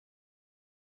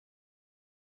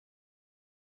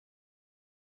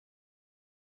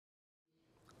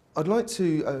I'd like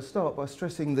to start by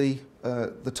stressing the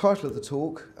title of the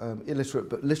talk, Illiterate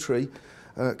but Literary,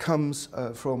 comes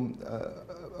from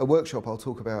a workshop I'll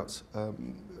talk about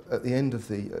at the end of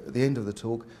the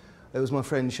talk. It was my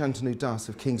friend Shantanu Das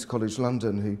of King's College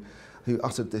London who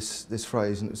uttered this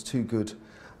phrase, and it was too good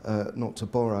not to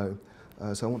borrow.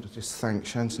 So I want to just thank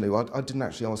Shantanu. I didn't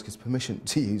actually ask his permission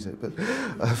to use it, but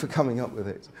for coming up with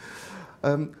it.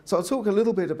 So I'll talk a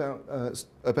little bit about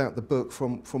the book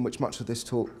from which much of this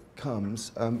talk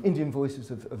comes. Indian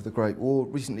Voices of the Great War,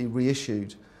 recently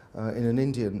reissued in an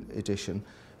Indian edition.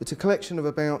 It's a collection of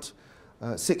about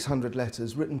 600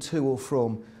 letters written to or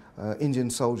from Indian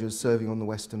soldiers serving on the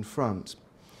Western Front.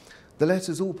 The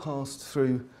letters all passed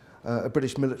through a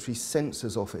British military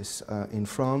censor's office in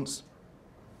France,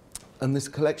 and this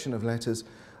collection of letters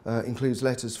includes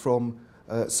letters from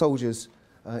soldiers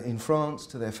in France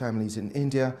to their families in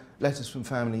India, letters from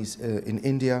families in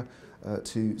India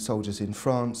to soldiers in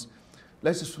France,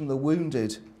 letters from the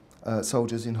wounded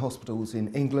soldiers in hospitals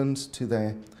in England to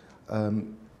their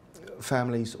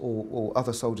families or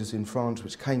other soldiers in France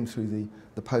which came through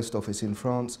the post office in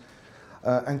France,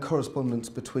 and correspondence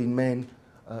between men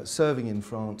serving in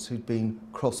France who'd been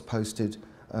cross-posted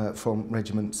from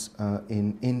regiments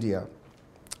in India.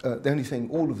 The only thing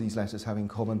all of these letters have in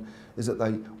common is that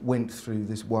they went through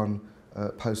this one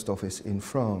post office in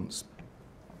France.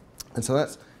 And so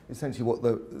that's essentially what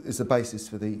is the basis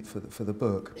for the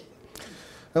book.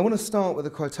 I want to start with a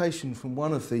quotation from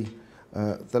one of the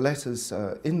letters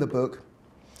in the book.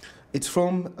 It's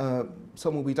from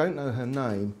someone, we don't know her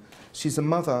name. She's the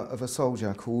mother of a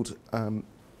soldier called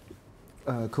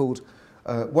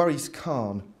Waris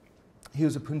Khan. He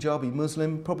was a Punjabi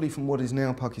Muslim, probably from what is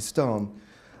now Pakistan,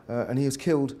 and he was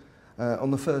killed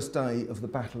on the first day of the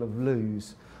Battle of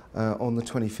Luz on the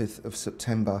 25th of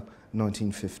September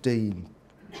 1915.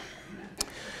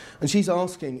 And she's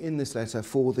asking in this letter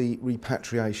for the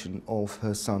repatriation of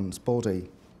her son's body.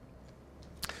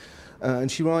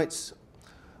 And she writes,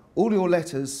 "All your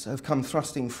letters have come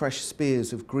thrusting fresh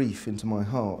spears of grief into my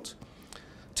heart.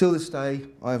 Till this day,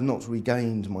 I have not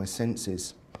regained my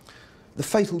senses. The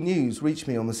fatal news reached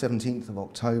me on the 17th of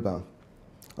October.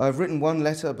 I have written one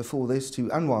letter before this to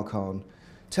Anwar Khan,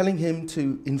 telling him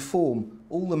to inform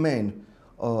all the men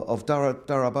of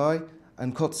Darabai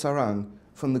and Kotsarang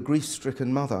from the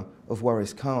grief-stricken mother of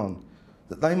Waris Khan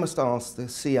that they must ask the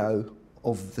CO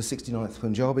of the 69th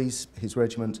Punjabis, his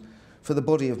regiment, for the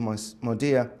body of my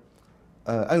dear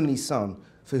only son,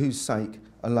 for whose sake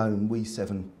alone we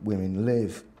 7 women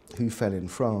live, who fell in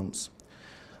France.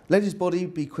 Let his body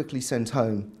be quickly sent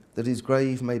home, that his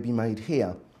grave may be made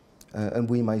here, and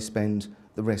we may spend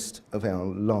the rest of our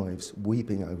lives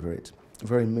weeping over it." A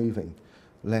very moving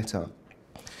letter.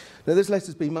 Now, this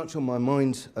letter's been much on my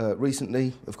mind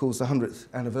recently. Of course, the 100th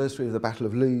anniversary of the Battle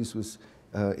of Luz was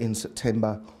in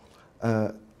September,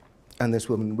 and this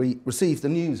woman received the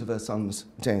news of her son's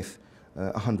death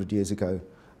 100 years ago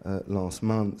last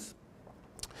month.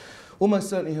 Almost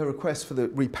certainly her request for the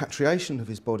repatriation of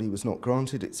his body was not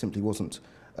granted. It simply wasn't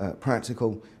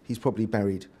practical. He's probably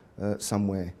buried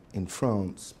somewhere in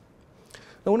France.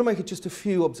 I want to make just a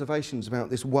few observations about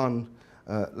this one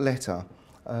letter,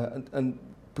 and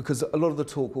because a lot of the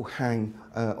talk will hang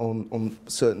on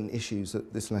certain issues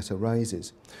that this letter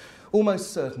raises.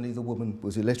 Almost certainly the woman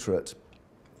was illiterate,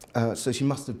 so she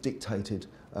must have dictated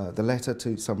the letter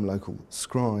to some local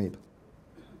scribe.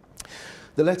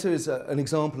 The letter is an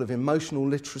example of emotional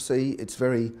literacy. It's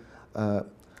very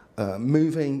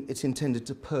moving. It's intended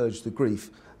to purge the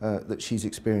grief that she's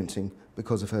experiencing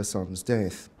because of her son's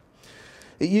death.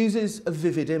 It uses a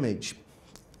vivid image,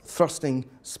 thrusting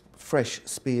fresh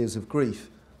spears of grief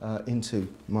into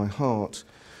my heart.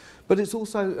 But it's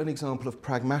also an example of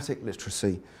pragmatic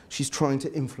literacy. She's trying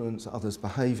to influence others'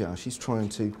 behaviour. She's trying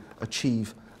to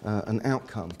achieve an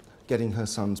outcome, getting her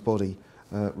son's body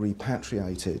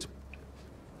repatriated.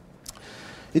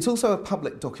 It's also a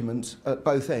public document at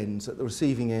both ends, at the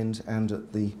receiving end and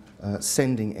at the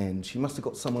sending end. She must have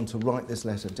got someone to write this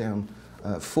letter down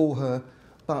for her,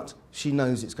 but she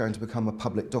knows it's going to become a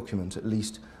public document, at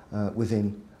least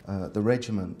within the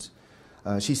regiment.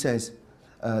 She says,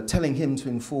 telling him to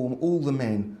inform all the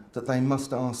men that they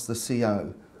must ask the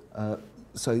CO.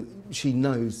 So she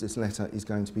knows this letter is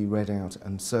going to be read out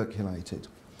and circulated.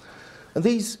 And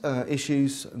these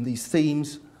issues and these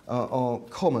themes are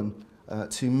common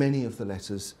to many of the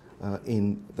letters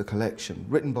in the collection.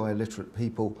 Written by illiterate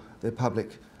people, they're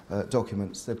public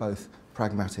documents, they're both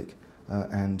pragmatic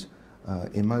and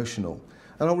emotional.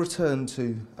 And I'll return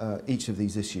to each of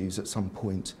these issues at some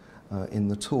point in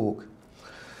the talk.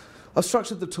 I've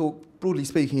structured the talk, broadly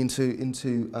speaking,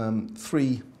 into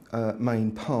 3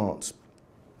 main parts.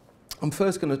 I'm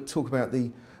first going to talk about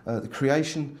the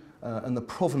creation and the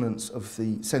provenance of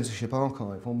the censorship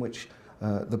archive on which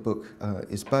the book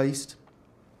is based.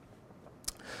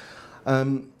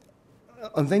 I'm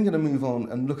then going to move on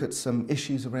and look at some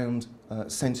issues around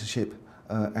censorship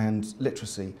and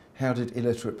literacy. How did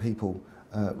illiterate people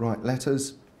write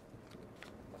letters?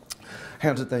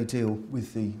 How did they deal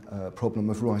with the problem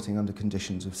of writing under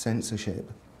conditions of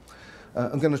censorship?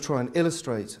 I'm going to try and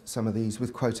illustrate some of these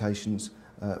with quotations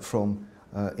from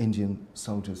Indian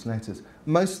soldiers' letters.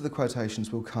 Most of the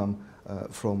quotations will come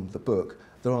from the book.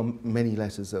 There are many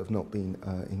letters that have not been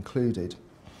included.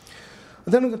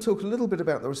 And then I'm going to talk a little bit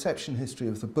about the reception history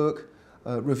of the book,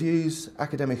 reviews,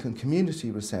 academic and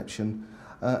community reception,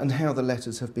 and how the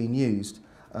letters have been used.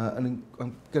 And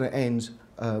I'm going to end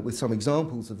with some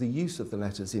examples of the use of the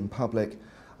letters in public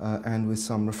and with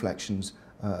some reflections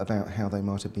about how they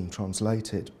might have been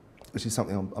translated, which is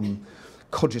something I'm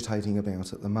cogitating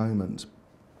about at the moment.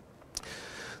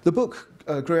 The book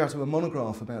grew out of a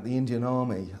monograph about the Indian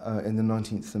Army in the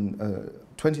 19th and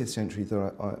 20th century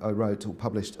that I wrote or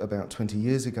published about 20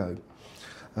 years ago.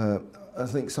 I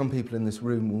think some people in this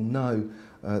room will know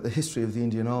the history of the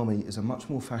Indian Army is a much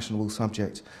more fashionable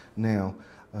subject now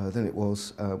than it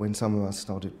was when some of us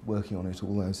started working on it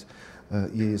all those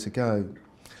years ago.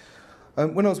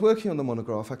 When I was working on the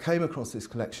monograph, I came across this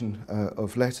collection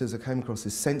of letters. I came across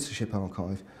this censorship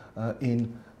archive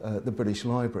in the British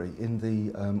Library, in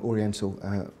the Oriental.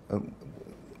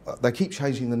 They keep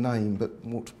changing the name, but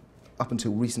what up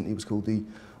until recently was called the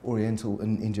Oriental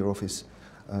and India Office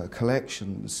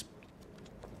Collections.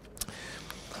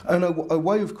 And a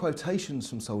wave of quotations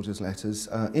from soldiers' letters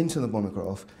into the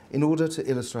monograph in order to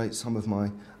illustrate some of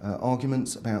my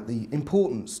arguments about the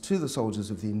importance to the soldiers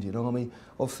of the Indian Army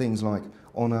of things like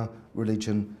honour,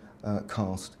 religion,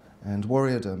 caste and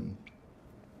warriordom.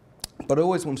 But I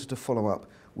always wanted to follow up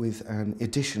with an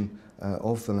edition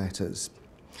of the letters.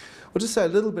 I'll just say a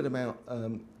little bit about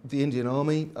the Indian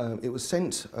Army. It was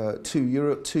sent to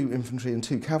Europe. 2 infantry and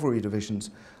 2 cavalry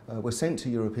divisions were sent to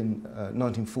Europe in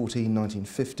 1914,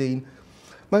 1915.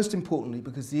 Most importantly,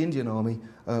 because the Indian Army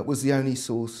was the only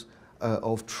source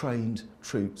of trained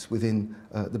troops within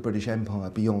the British Empire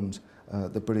beyond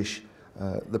the British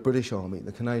Army.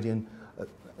 The Canadian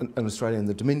and Australian,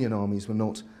 the Dominion armies were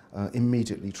not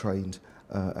immediately trained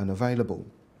and available.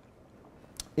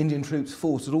 Indian troops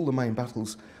fought at all the main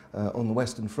battles on the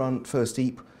Western Front, First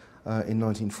Ypres in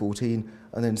 1914,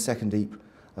 and then Second Ypres,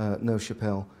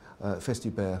 Neuve-Chapelle,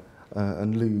 Festubert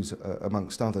and Luz,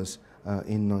 amongst others,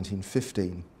 in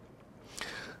 1915.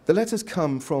 The letters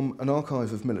come from an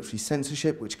archive of military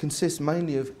censorship, which consists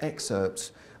mainly of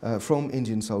excerpts from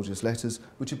Indian soldiers' letters,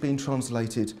 which have been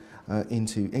translated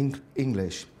into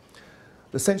English.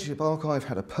 The censorship archive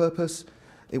had a purpose.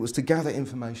 It was to gather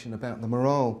information about the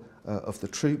morale of the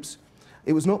troops.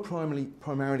 It was not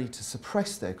primarily to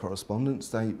suppress their correspondence.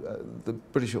 The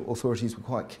British authorities were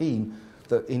quite keen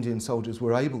that Indian soldiers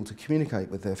were able to communicate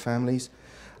with their families,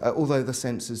 although the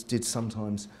censors did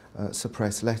sometimes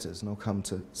suppress letters, and I'll come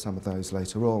to some of those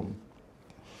later on.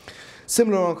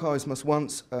 Similar archives must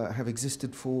once have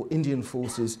existed for Indian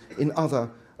forces in other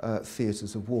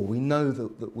theatres of war. We know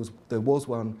that there was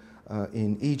one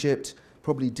in Egypt,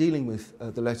 probably dealing with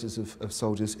the letters of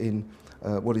soldiers in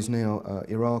what is now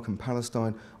Iraq and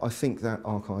Palestine. I think that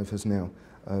archive has now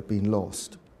been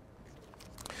lost.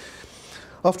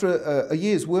 After a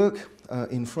year's work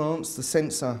in France, the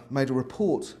censor made a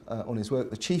report on his work,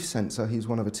 the chief censor. He's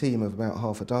one of a team of about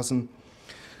half a dozen.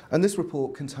 And this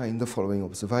report contained the following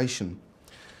observation.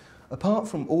 Apart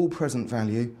from all present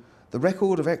value, the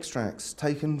record of extracts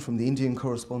taken from the Indian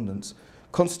correspondence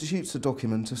constitutes a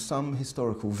document of some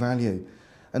historical value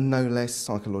and no less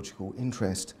psychological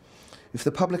interest. If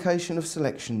the publication of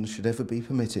selections should ever be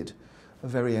permitted, a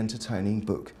very entertaining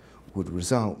book would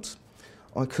result.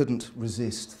 I couldn't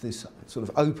resist this sort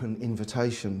of open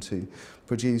invitation to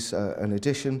produce an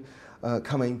edition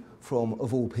coming from,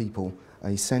 of all people,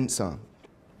 a censor.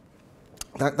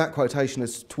 That quotation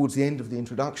is towards the end of the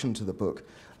introduction to the book,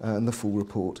 and the full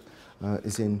report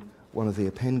is in one of the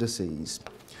appendices.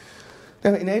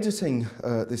 Now, in editing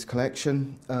this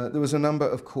collection, there was a number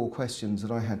of core questions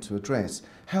that I had to address.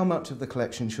 How much of the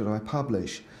collection should I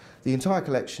publish? The entire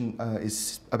collection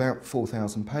is about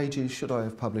 4,000 pages. Should I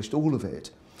have published all of it?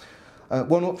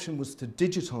 One option was to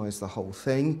digitise the whole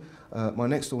thing. My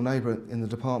next door neighbour in the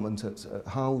department at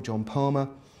Hull, John Palmer,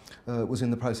 was in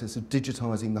the process of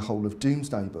digitising the whole of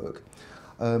Doomsday Book.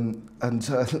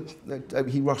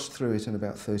 He rushed through it in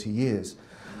about 30 years.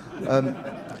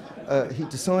 I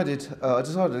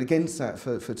decided against that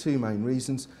for 2 main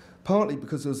reasons. partly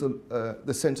because there was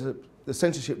the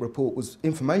censorship report was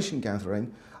information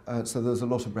gathering, so there was a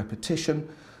lot of repetition.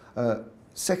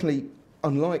 Secondly,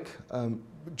 unlike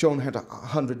John had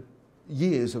 100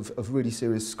 years of really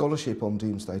serious scholarship on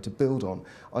Doomsday to build on,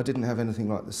 I didn't have anything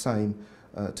like the same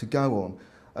to go on.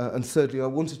 And thirdly, I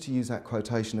wanted to use that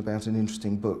quotation about an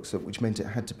interesting book, which meant it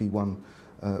had to be one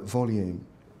volume.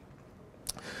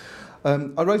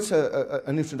 I wrote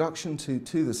an introduction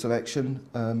to the selection.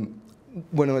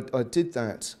 When I did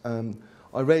that,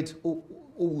 I read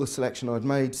all the selection I'd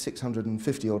made,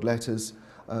 650 odd letters,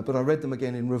 but I read them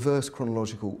again in reverse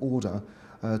chronological order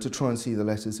to try and see the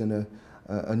letters in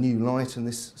a new light, and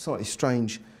this slightly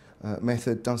strange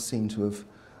method does seem to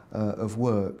have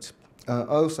worked. I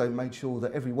also made sure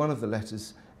that every one of the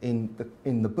letters in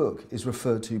the book is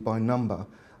referred to by number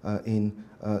in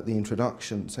the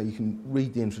introduction, so you can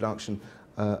read the introduction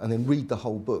and then read the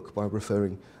whole book by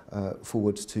referring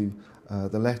forwards to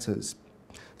the letters.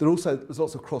 There's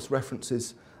lots of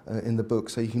cross-references in the book,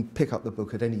 so you can pick up the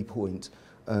book at any point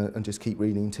and just keep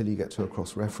reading until you get to a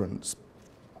cross-reference.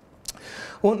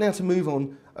 I want now to move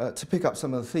on to pick up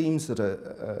some of the themes that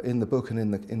are in the book and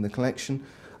in the collection.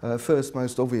 First,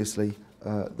 most obviously,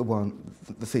 the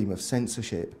theme of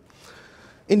censorship.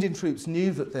 Indian troops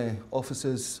knew that their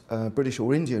officers, British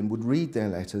or Indian, would read their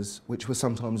letters, which were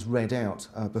sometimes read out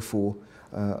before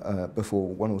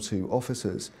one or two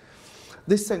officers.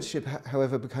 This censorship,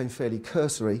 however, became fairly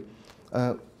cursory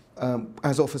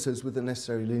as officers with the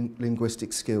necessary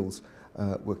linguistic skills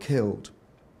were killed.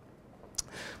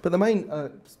 But the main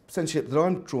censorship that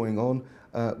I'm drawing on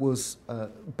was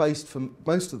based for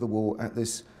most of the war at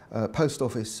this post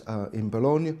office in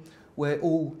Bologna, where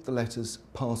all the letters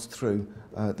passed through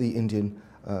the Indian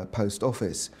post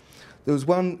office. There was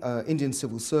one Indian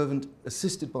civil servant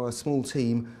assisted by a small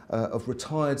team of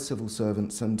retired civil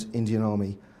servants and Indian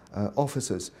Army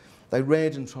officers. They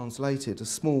read and translated a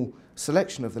small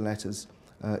selection of the letters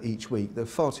each week. There were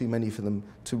far too many for them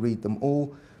to read them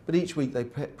all, but each week they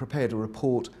prepared a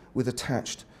report with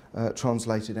attached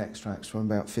translated extracts from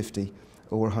about 50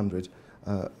 or 100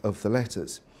 of the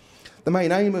letters. The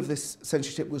main aim of this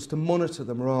censorship was to monitor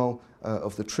the morale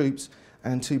of the troops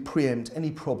and to preempt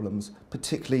any problems,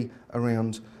 particularly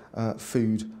around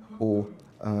food or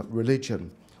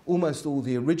religion. Almost all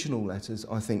the original letters,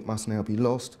 I think, must now be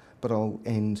lost, but I'll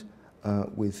end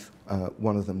with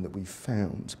one of them that we've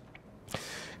found.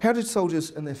 How did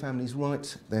soldiers and their families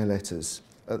write their letters?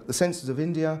 The census of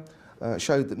India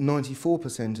showed that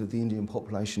 94% of the Indian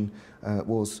population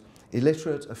was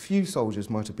illiterate. A few soldiers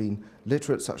might have been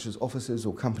literate, such as officers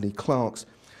or company clerks,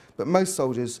 but most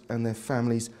soldiers and their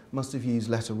families must have used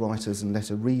letter writers and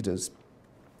letter readers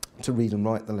to read and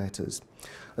write the letters.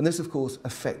 And this, of course,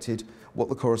 affected what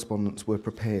the correspondents were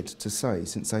prepared to say,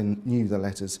 since they knew the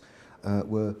letters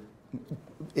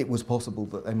it was possible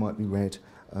that they might be read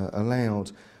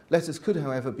aloud. Letters could,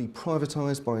 however, be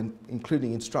privatised by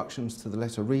including instructions to the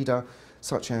letter reader,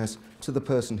 such as, to the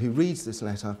person who reads this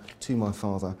letter to my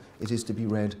father, it is to be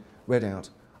read out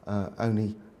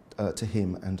only to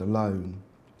him and alone.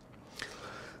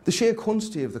 The sheer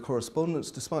quantity of the correspondence,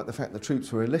 despite the fact the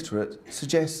troops were illiterate,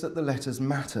 suggests that the letters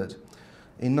mattered.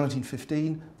 In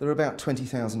 1915, there were about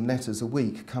 20,000 letters a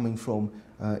week coming from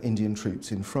Indian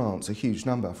troops in France, a huge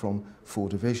number from 4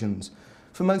 divisions.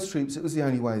 For most troops, it was the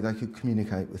only way they could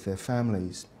communicate with their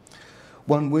families.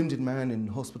 One wounded man in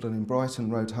hospital in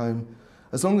Brighton wrote home,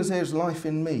 "As long as there is life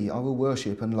in me, I will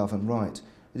worship and love and write.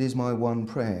 It is my one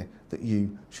prayer that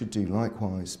you should do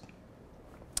likewise."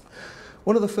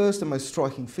 One of the first and most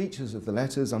striking features of the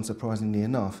letters, unsurprisingly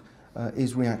enough,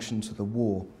 is reaction to the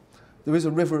war. "There is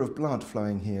a river of blood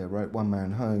flowing here," wrote one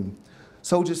man home.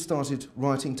 Soldiers started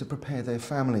writing to prepare their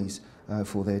families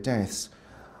for their deaths.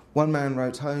 One man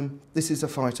wrote home, "This is a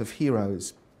fight of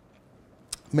heroes.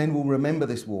 Men will remember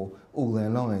this war all their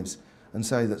lives and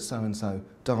say that so-and-so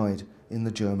died in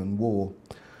the German war."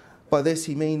 By this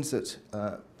he means that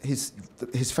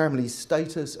his family's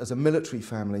status as a military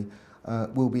family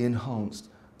will be enhanced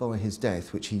by his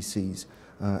death, which he sees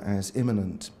as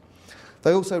imminent.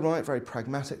 They also write very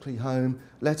pragmatically home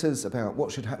letters about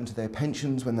what should happen to their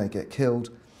pensions when they get killed,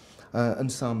 and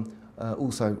some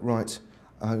also write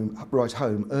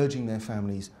home urging their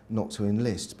families not to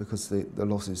enlist because the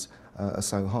losses are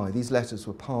so high. These letters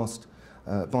were passed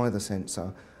by the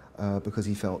censor because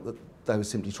he felt that they were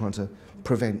simply trying to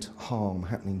prevent harm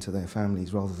happening to their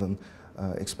families rather than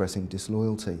expressing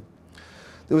disloyalty.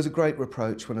 There was a great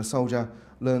reproach when a soldier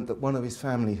learnt that one of his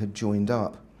family had joined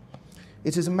up.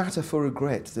 "It is a matter for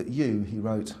regret that you," he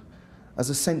wrote, "as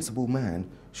a sensible man,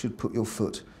 should put your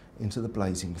foot into the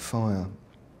blazing fire."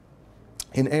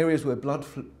 In areas where blood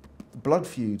blood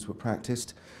feuds were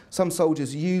practiced, some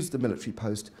soldiers used the military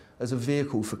post as a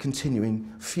vehicle for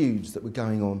continuing feuds that were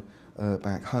going on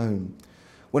back home.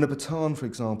 When a Pathan, for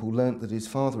example, learnt that his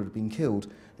father had been killed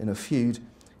in a feud,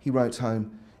 he wrote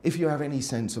home, "If you have any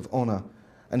sense of honour,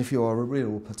 and if you are a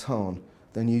real Pathan,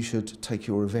 then you should take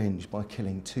your revenge by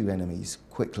killing two enemies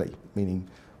quickly," meaning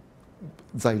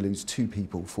they lose two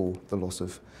people for the loss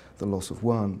of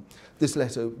one. This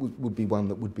letter would be one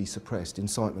that would be suppressed.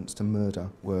 Incitements to murder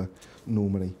were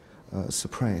normally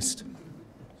suppressed.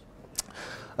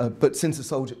 But since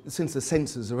the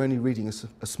censors are only reading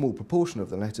a small proportion of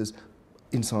the letters,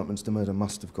 incitements to murder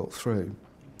must have got through.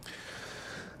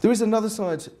 There is another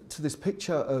side to this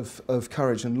picture of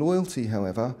courage and loyalty,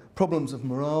 however. Problems of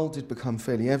morale did become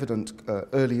fairly evident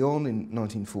early on in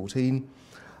 1914,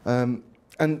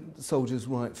 and soldiers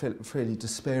write fairly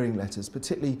despairing letters,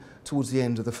 particularly towards the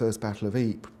end of the First Battle of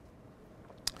Ypres.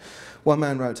 One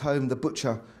man wrote home, "The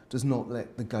butcher does not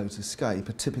let the goat escape,"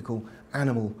 a typical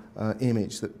animal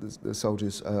image that the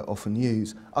soldiers often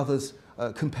use. Others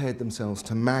compared themselves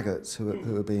to maggots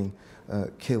who are being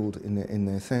killed in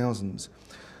their thousands.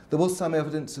 There was some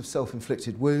evidence of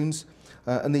self-inflicted wounds,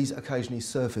 and these occasionally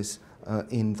surface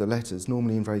in the letters,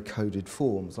 normally in very coded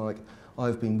forms, like,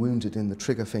 "I've been wounded in the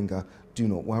trigger finger, do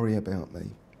not worry about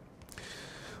me."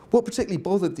 What particularly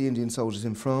bothered the Indian soldiers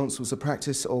in France was the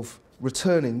practice of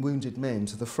returning wounded men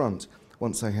to the front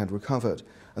once they had recovered,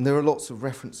 and there are lots of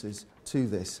references to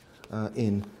this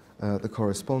in the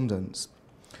correspondence.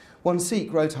 One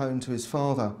Sikh wrote home to his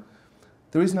father,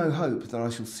 "There is no hope that I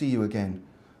shall see you again,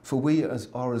 for we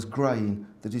are as grain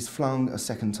that is flung a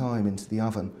second time into the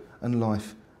oven, and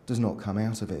life does not come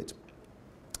out of it."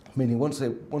 Meaning once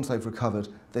they've recovered,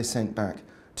 they're sent back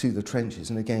to the trenches,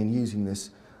 and again using this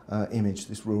image,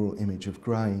 this rural image of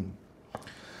grain.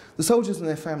 The soldiers and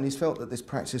their families felt that this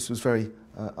practice was very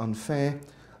unfair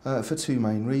for two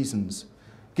main reasons.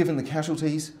 Given the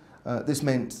casualties, this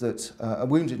meant that a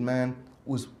wounded man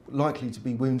was likely to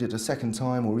be wounded a second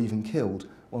time or even killed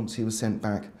once he was sent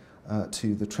back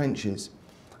to the trenches.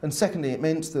 And secondly, it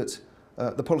meant that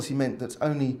the policy meant that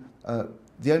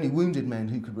the only wounded men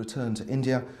who could return to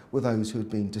India were those who had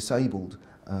been disabled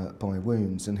by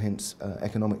wounds and hence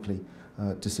economically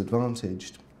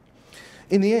disadvantaged.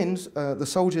 In the end, the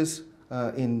soldiers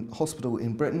in hospital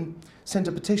in Britain sent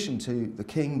a petition to the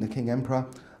King Emperor,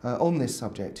 on this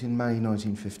subject in May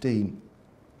 1915.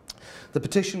 The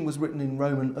petition was written in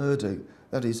Roman Urdu,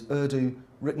 that is, Urdu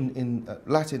written in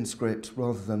Latin script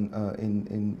rather than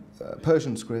in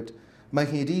Persian script,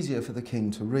 making it easier for the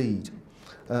king to read.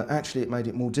 Actually, it made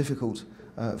it more difficult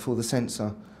for the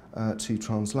censor to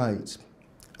translate.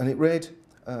 And it read,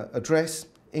 "Address,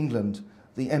 England,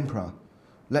 the Emperor.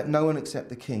 Let no one except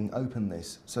the king open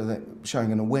this," so that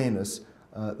showing an awareness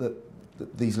that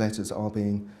these letters are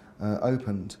being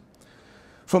opened.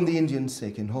 "From the Indian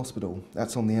sick in hospital,"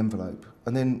 that's on the envelope.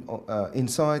 And then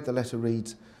inside the letter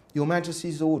reads, "Your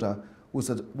Majesty's order was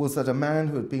that a man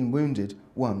who had been wounded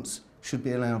once should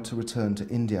be allowed to return to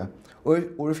India,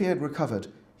 or if he had recovered,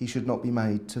 he should not be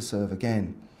made to serve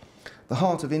again. The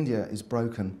heart of India is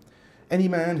broken. Any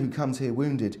man who comes here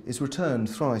wounded is returned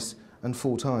thrice and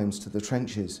 4 times to the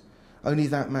trenches. Only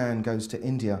that man goes to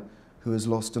India who has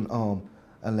lost an arm,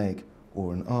 a leg,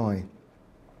 or an eye."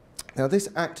 Now, this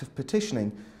act of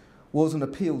petitioning was an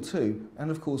appeal to, and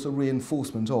of course a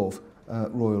reinforcement of,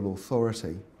 royal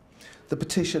authority. The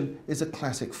petition is a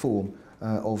classic form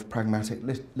of pragmatic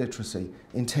literacy,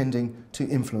 intending to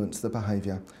influence the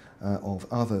behaviour of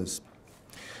others.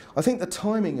 I think the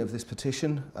timing of this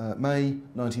petition, May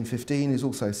 1915, is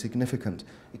also significant.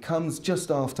 It comes just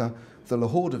after the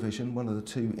Lahore Division, one of the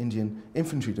 2 Indian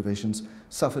infantry divisions,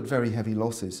 suffered very heavy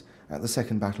losses at the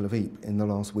Second Battle of Ypres in the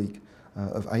last week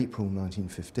of April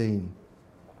 1915.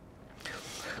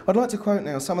 I'd like to quote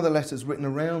now some of the letters written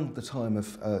around the time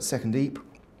of Second Ypres.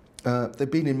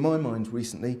 They've been in my mind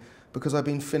recently because I've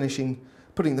been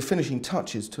putting the finishing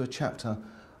touches to a chapter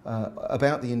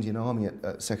about the Indian Army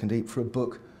at Second Ypres for a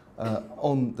book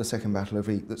on the Second Battle of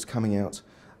Ypres that's coming out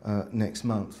next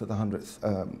month for the 100th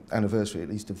anniversary, at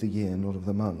least, of the year, not of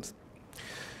the month.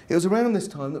 It was around this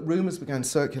time that rumours began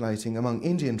circulating among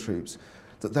Indian troops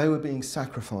that they were being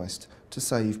sacrificed to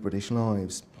save British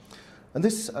lives. And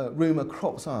this rumour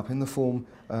crops up in the form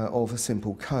of a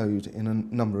simple code in a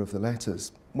number of the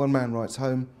letters. One man writes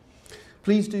home,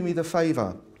 "Please do me the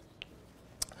favour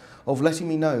of letting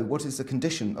me know what is the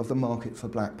condition of the market for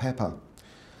black pepper.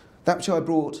 That which I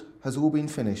brought has all been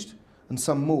finished, and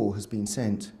some more has been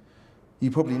sent.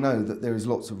 You probably know that there is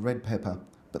lots of red pepper,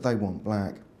 but they want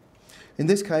black. In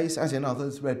this case, as in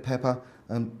others, red pepper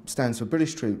stands for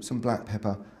British troops and black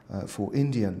pepper for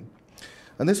Indian.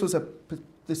 And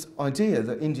this idea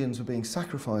that Indians were being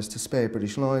sacrificed to spare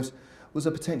British lives was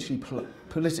a potentially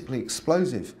politically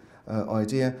explosive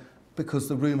idea, because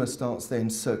the rumour starts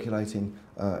then circulating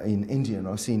in India. And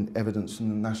I've seen evidence from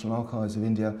the National Archives of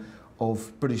India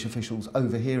of British officials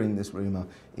overhearing this rumour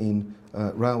in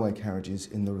railway carriages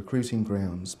in the recruiting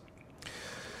grounds.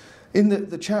 In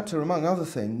the chapter, among other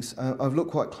things, I've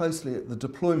looked quite closely at the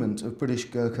deployment of British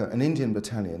Gurkha and Indian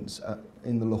battalions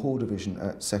in the Lahore division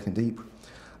at 2nd Ypres,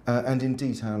 and in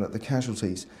detail at the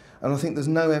casualties. And I think there's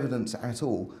no evidence at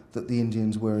all that the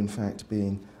Indians were in fact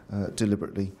being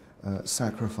deliberately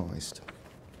sacrificed.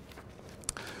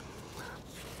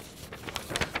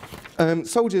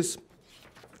 Soldiers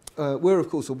were of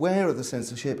course aware of the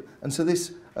censorship, and so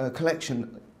this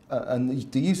collection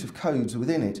and the use of codes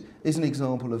within it is an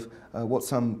example of what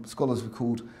some scholars have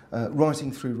called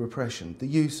writing through repression, the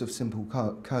use of simple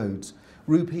codes.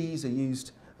 Rupees are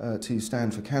used to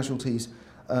stand for casualties,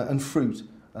 and fruit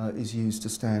is used to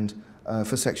stand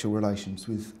for sexual relations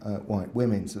with white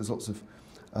women. So there's lots of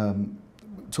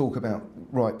talk about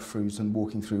ripe fruit and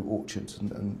walking through orchards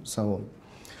and so on.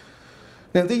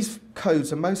 Now, these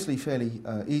codes are mostly fairly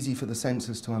easy for the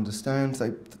censors to understand.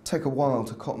 They take a while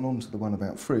to cotton on to the one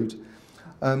about fruit,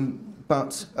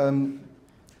 but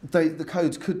the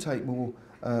codes could take more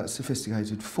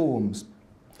sophisticated forms.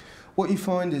 What you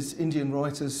find is Indian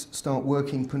writers start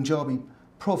working Punjabi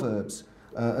proverbs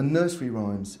and nursery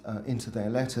rhymes into their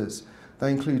letters. They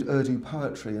include Urdu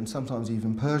poetry and sometimes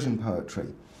even Persian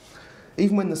poetry.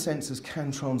 Even when the censors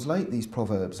can translate these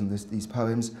proverbs and these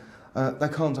poems, they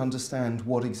can't understand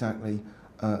what exactly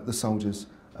the soldiers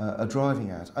are driving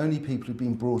at. Only people who've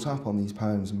been brought up on these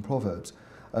poems and proverbs,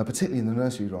 particularly in the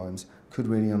nursery rhymes, could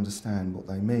really understand what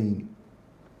they mean.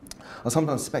 I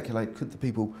sometimes speculate, could the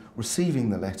people receiving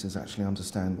the letters actually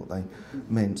understand what they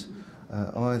meant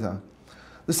either?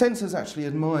 The censors actually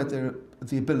admired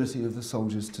the ability of the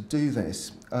soldiers to do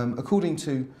this. According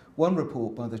to one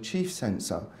report by the chief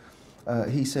censor,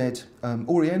 he said,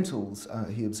 Orientals,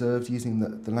 he observed, using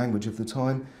the language of the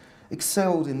time,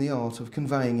 excelled in the art of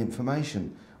conveying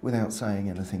information without saying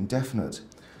anything definite,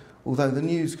 although the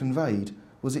news conveyed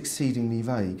was exceedingly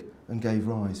vague and gave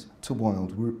rise to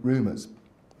wild rumours.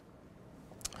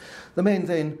 The men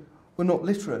then were not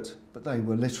literate, but they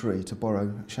were literary, to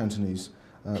borrow Chantelou's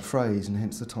phrase, and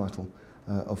hence the title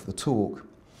of the talk.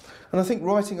 And I think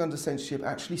writing under censorship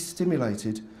actually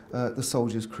stimulated the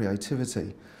soldiers'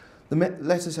 creativity. The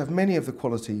letters have many of the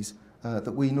qualities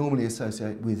that we normally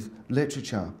associate with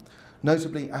literature,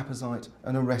 notably apposite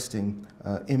and arresting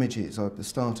images. I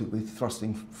started with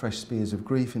thrusting fresh spears of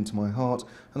grief into my heart,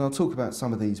 and I'll talk about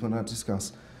some of these when I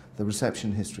discuss the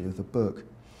reception history of the book.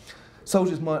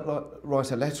 Soldiers might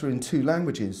write a letter in two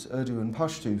languages, Urdu and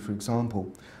Pashto, for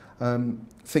example,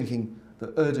 thinking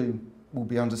that Urdu will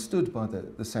be understood by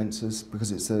the censors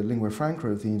because it's the lingua franca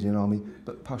of the Indian Army,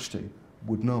 but Pashto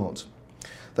would not.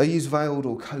 They use veiled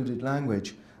or coded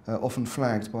language, often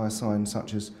flagged by a sign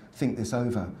such as, think this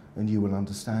over and you will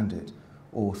understand it,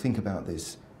 or think about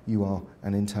this, you are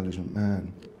an intelligent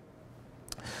man.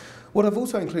 What I've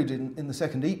also included in the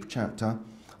 2nd Ypres chapter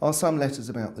are some letters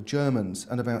about the Germans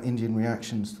and about Indian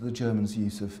reactions to the Germans'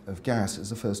 use of gas,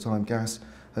 as the first time gas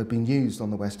had been used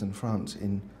on the Western Front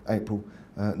in April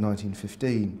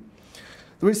 1915.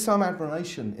 There is some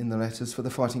admiration in the letters for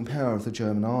the fighting power of the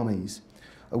German armies.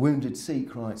 A wounded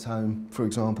Sikh writes home, for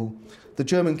example, the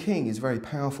German king is very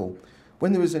powerful.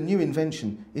 When there is a new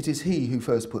invention, it is he who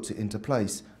first puts it into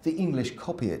place. The English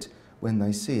copy it when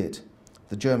they see it.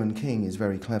 The German king is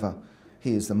very clever.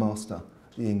 He is the master.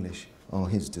 The English are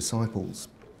his disciples.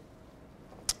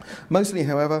 Mostly,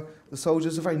 however, the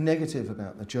soldiers are very negative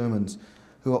about the Germans,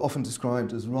 who are often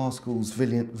described as rascals,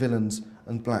 villains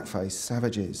and black-faced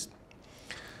savages.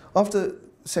 After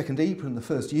 2nd Ypres and the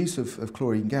first use of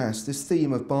chlorine gas, this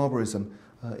theme of barbarism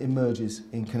emerges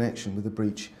in connection with the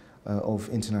breach of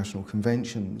international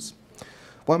conventions.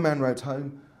 One man wrote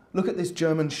home, look at this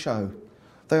German show.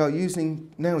 They are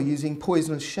now using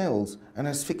poisonous shells and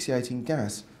asphyxiating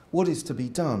gas. What is to be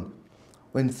done?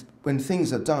 When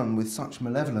things are done with such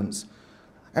malevolence,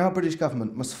 our British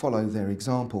government must follow their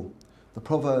example. The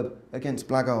proverb, against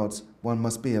blackguards, one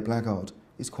must be a blackguard,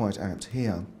 is quite apt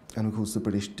here. And of course the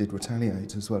British did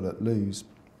retaliate as well at Lewes.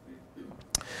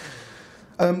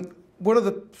 One of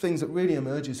the things that really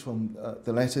emerges from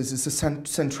the letters is the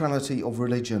centrality of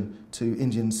religion to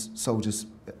Indian soldiers'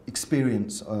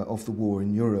 experience of the war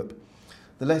in Europe.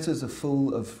 The letters are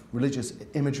full of religious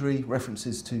imagery,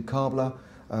 references to Karbala,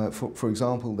 for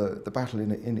example, the battle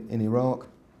in Iraq,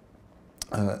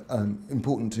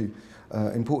 important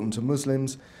to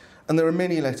Muslims. And there are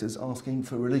many letters asking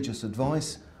for religious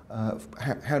advice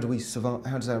how do we survive,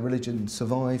 how does our religion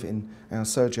survive in our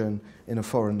sojourn in a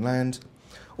foreign land,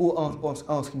 or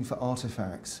asking for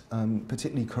artefacts,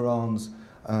 particularly Qurans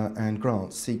and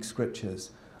grants, Sikh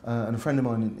scriptures. And a friend of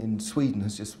mine in Sweden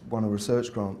has just won a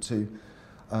research grant to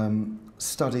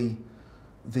study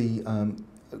the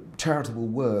charitable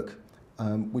work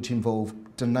which involved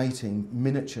donating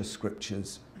miniature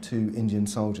scriptures to Indian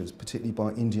soldiers, particularly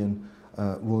by Indian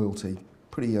royalty.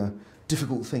 Pretty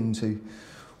difficult thing to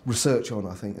research on,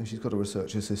 I think, and she's got a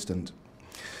research assistant.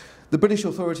 The British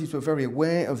authorities were very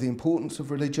aware of the importance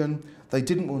of religion. They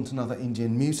didn't want another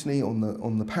Indian mutiny on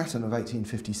the pattern of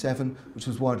 1857, which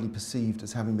was widely perceived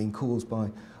as having been caused by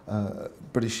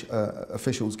British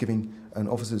officials and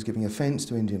officers giving offence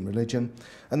to Indian religion.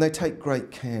 And they take great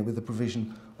care with the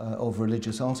provision of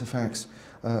religious artefacts,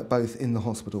 both in the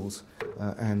hospitals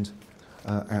and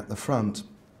at the front.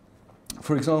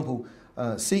 For example,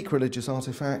 Sikh religious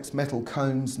artefacts, metal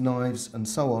combs, knives and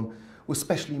so on, were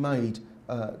specially made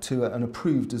to an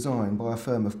approved design by a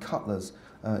firm of cutlers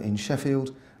in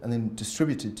Sheffield and then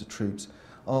distributed to troops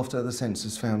after the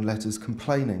censors found letters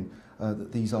complaining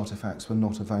that these artefacts were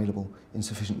not available in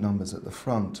sufficient numbers at the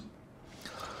front.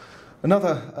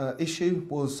 Another issue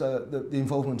was the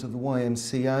involvement of the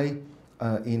YMCA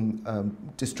in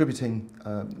distributing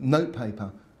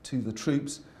notepaper to the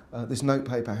troops. This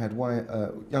notepaper had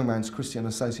Young Men's Christian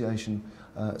Association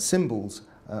symbols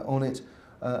on it,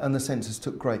 and the censors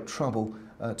took great trouble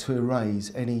to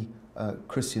erase any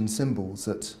Christian symbols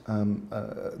that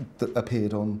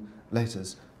appeared on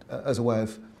letters as a way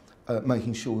of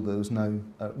making sure there was no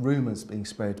rumours being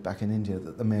spread back in India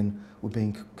that the men were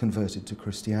being converted to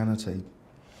Christianity.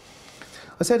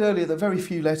 I said earlier that very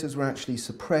few letters were actually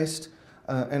suppressed,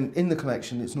 and in the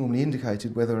collection it's normally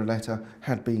indicated whether a letter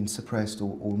had been suppressed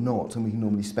or not, and we can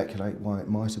normally speculate why it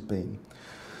might have been.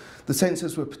 The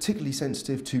censors were particularly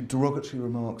sensitive to derogatory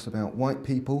remarks about white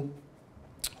people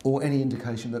or any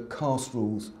indication that caste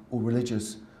rules or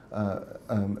religious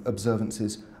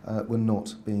observances were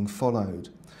not being followed.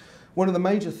 One of the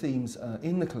major themes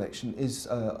in the collection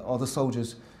are the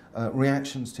soldiers'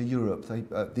 reactions to Europe.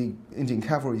 The Indian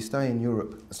cavalry stay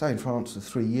in France for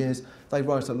 3 years. They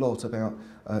write a lot about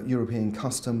European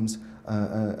customs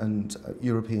and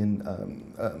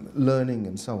European learning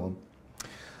and so on.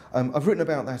 I've written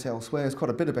about that elsewhere. There's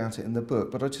quite a bit about it in the book,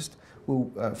 but I just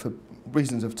will, for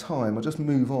reasons of time, I'll just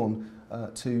move on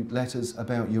to letters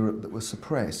about Europe that were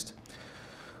suppressed.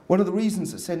 One of the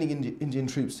reasons that sending Indian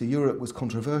troops to Europe was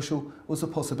controversial was the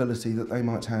possibility that they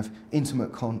might have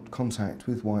intimate contact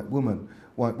with white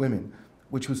women,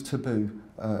 which was taboo.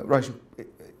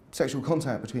 Sexual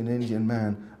contact between an Indian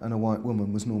man and a white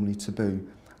woman was normally taboo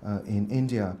in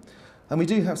India. And we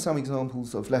do have some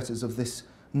examples of letters of this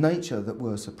nature that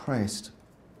were suppressed.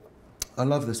 I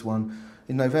love this one.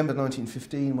 In November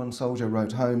 1915, one soldier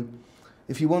wrote home,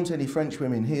 "If you want any French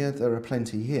women here, there are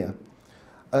plenty here.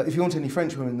 If you want any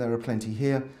French women, there are plenty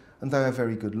here, and they are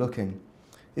very good looking.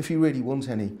 If you really want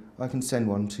any, I can send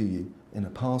one to you in a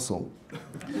parcel."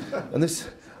 And this,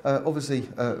 obviously,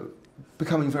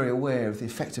 becoming very aware of the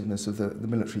effectiveness of the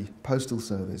military postal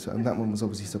service, and that one was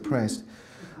obviously suppressed.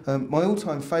 My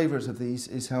all-time favourite of these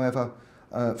is, however,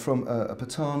 from a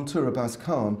Pathan, Turabaz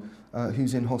Khan,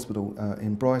 who's in hospital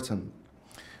in Brighton.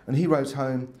 And he wrote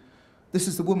home, "This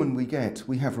is the woman we get.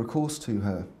 We have recourse to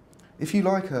her. If you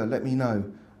like her, let me know,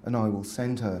 and I will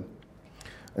send her."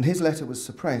 And his letter was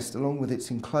suppressed along with its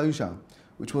enclosure,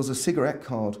 which was a cigarette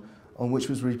card on which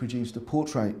was reproduced a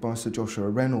portrait by Sir Joshua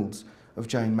Reynolds of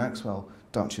Jane Maxwell,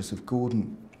 Duchess of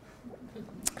Gordon,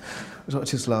 which I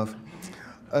just love.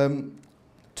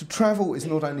 To travel is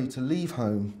not only to leave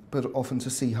home, but often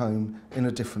to see home in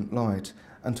a different light,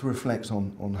 and to reflect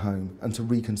on home, and to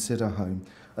reconsider home.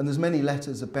 And there's many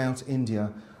letters about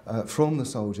India from the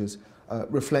soldiers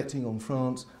reflecting on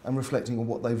France and reflecting on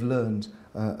what they've learned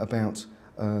about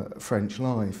French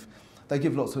life. They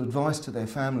give lots of advice to their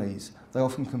families. They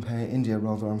often compare India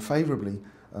rather unfavourably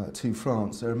to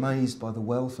France. They're amazed by the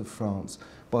wealth of France,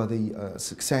 by the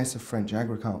success of French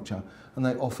agriculture, and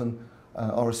they often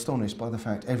are astonished by the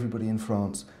fact everybody in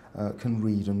France can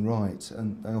read and write,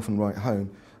 and they often write home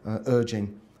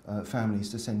urging families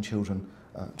to send children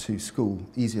to school.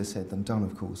 Easier said than done,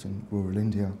 of course, in rural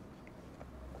India.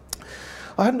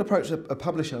 I hadn't approached a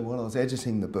publisher while I was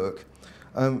editing the book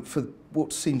for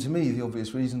what seemed to me the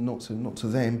obvious reason, not to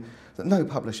them, that no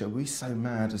publisher would be so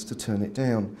mad as to turn it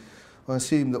down. I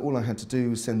assumed that all I had to do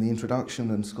was send the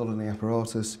introduction and scholarly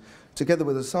apparatus, together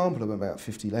with a sample of about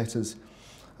 50 letters,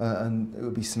 and it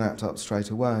would be snapped up straight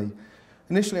away.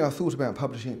 Initially, I thought about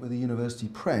publishing it with a university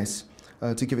press,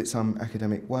 to give it some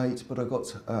academic weight, but I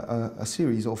got a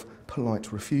series of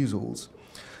polite refusals.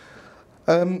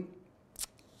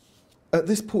 At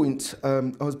this point,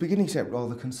 I was beginning to get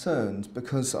rather concerned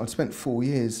because I'd spent 4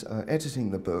 years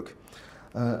editing the book,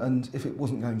 and if it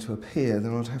wasn't going to appear,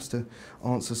 then I'd have to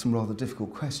answer some rather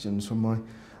difficult questions from my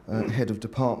head of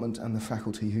department and the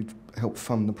faculty who'd helped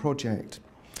fund the project.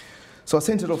 So I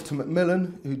sent it off to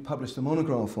Macmillan, who'd published a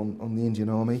monograph on the Indian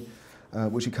Army,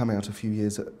 which had come out a few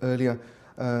years earlier,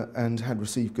 and had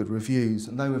received good reviews,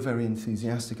 and they were very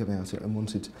enthusiastic about it and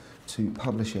wanted to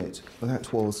publish it. But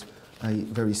that was a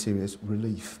very serious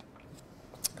relief.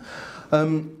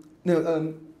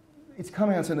 It's come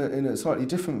out in a slightly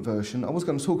different version. I was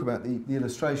going to talk about the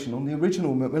illustration. On the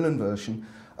original Macmillan version,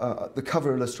 the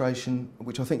cover illustration,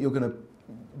 which I think you're going to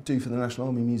do for the National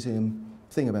Army Museum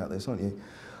thing about this, aren't you?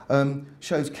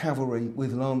 Shows cavalry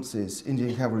with lances,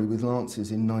 Indian cavalry with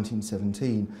lances in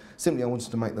 1917. Simply I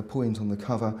wanted to make the point on the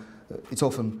cover. It's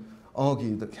often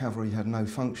argued that cavalry had no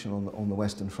function on the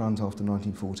Western Front after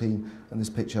 1914, and this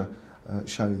picture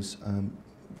shows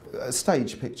a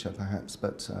stage picture perhaps,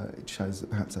 but it shows that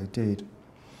perhaps they did.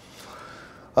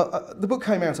 The book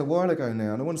came out a while ago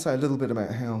now, and I want to say a little bit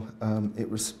about how it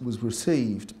was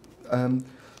received.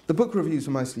 The book reviews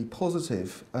were mostly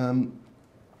positive.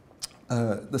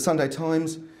 The Sunday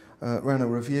Times ran a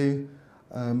review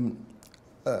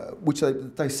which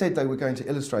they said they were going to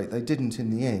illustrate. They didn't in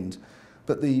the end,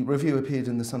 but the review appeared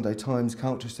in the Sunday Times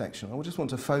culture section. I just want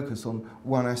to focus on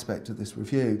one aspect of this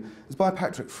review. It's by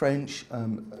Patrick French,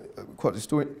 quite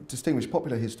a distinguished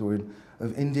popular historian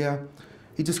of India.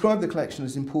 He described the collection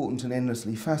as important and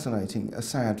endlessly fascinating, a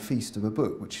sad feast of a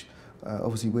book, which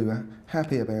obviously we were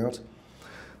happy about.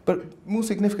 But more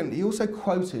significantly, he also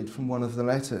quoted from one of the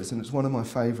letters, and it's one of my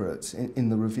favourites in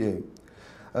the review.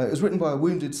 It was written by a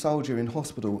wounded soldier in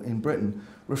hospital in Britain,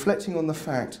 reflecting on the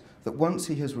fact that once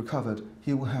he has recovered,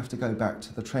 he will have to go back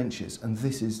to the trenches, and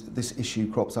this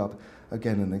issue crops up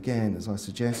again and again, as I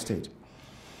suggested.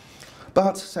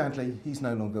 But sadly, he's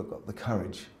no longer got the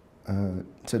courage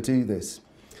to do this.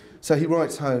 So he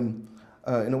writes home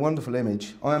in a wonderful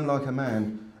image, "I am like a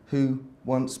man who,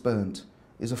 once burnt,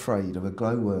 is afraid of a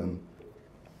glowworm."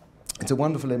 It's a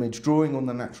wonderful image, drawing on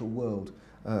the natural world,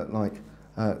 like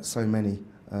so many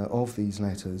of these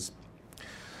letters.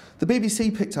 The BBC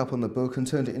picked up on the book and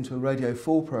turned it into a Radio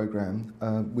 4 programme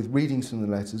with readings from the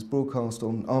letters broadcast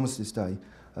on Armistice Day,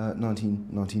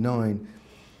 1999.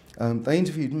 They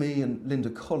interviewed me and Linda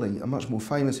Colley, a much more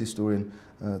famous historian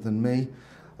than me,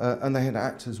 and they had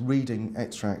actors reading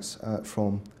extracts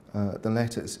from the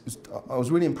letters. I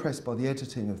was really impressed by the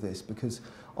editing of this because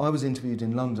I was interviewed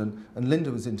in London and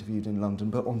Linda was interviewed in London,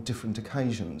 but on different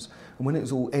occasions. And when it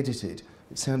was all edited,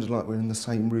 it sounded like we were in the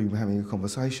same room having a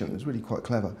conversation. It was really quite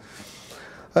clever.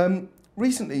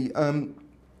 Recently,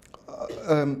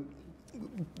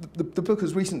 the book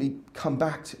has recently come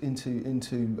back into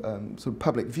sort of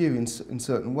public view in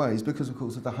certain ways because, of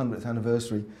course, of the 100th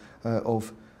anniversary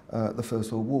of the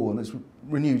First World War, and it's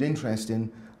renewed interest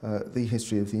in the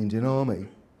history of the Indian Army.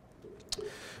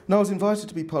 And I was invited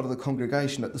to be part of the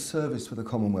congregation at the service for the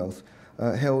Commonwealth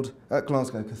held at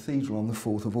Glasgow Cathedral on the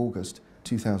 4th of August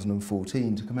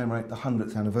 2014 to commemorate the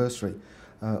 100th anniversary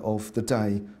of the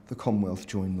day the Commonwealth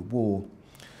joined the war.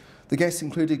 The guests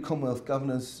included Commonwealth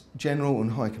Governors General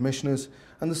and High Commissioners,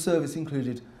 and the service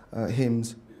included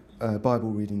hymns,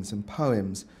 Bible readings and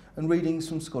poems, and readings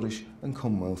from Scottish and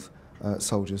Commonwealth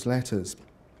soldiers' letters.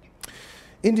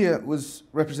 India was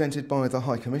represented by the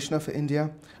High Commissioner for India,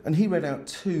 and he read out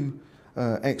two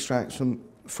extracts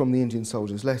from the Indian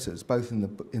soldiers' letters, both in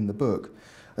the book.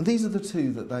 And these are the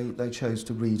two that they chose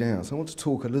to read out. So I want to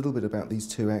talk a little bit about these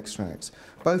two extracts,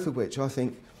 both of which I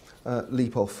think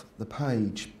leap off the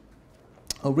page.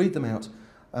 I'll read them out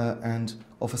and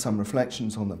offer some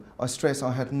reflections on them. I stress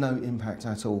I had no impact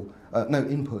at all, no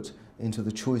input into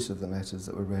the choice of the letters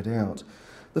that were read out.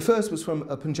 The first was from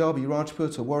a Punjabi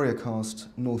Rajput, a warrior caste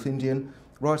North Indian,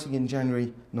 writing in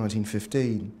January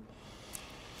 1915.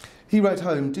 He wrote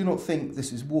home, "Do not think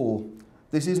this is war.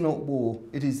 This is not war,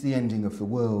 it is the ending of the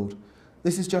world.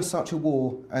 This is just such a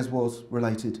war as was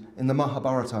related in the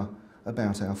Mahabharata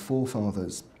about our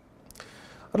forefathers."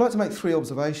 I'd like to make three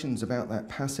observations about that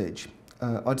passage.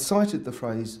 I'd cited the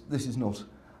phrase, "This is not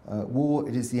war,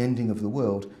 it is the ending of the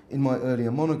world," in my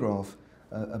earlier monograph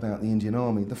about the Indian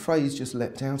Army. The phrase just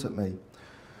leapt out at me.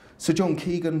 Sir John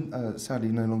Keegan, sadly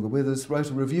no longer with us,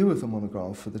 wrote a review of the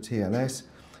monograph for the TLS,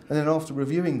 and then after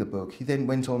reviewing the book, he then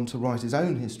went on to write his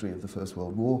own history of the First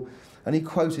World War, and he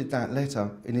quoted that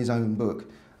letter in his own book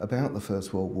about the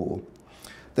First World War.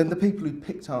 Then the people who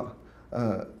picked up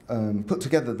put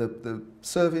together the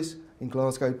service in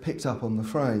Glasgow picked up on the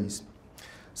phrase.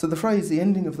 So the phrase, the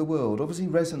ending of the world, obviously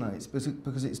resonates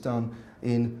because it's done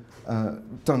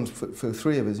for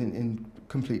three of us in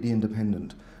completely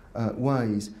independent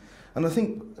ways. And I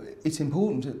think it's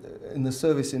important in the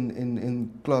service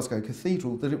in Glasgow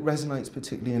Cathedral that it resonates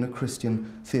particularly in a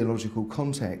Christian theological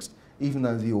context, even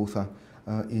though the author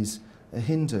is a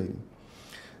Hindu.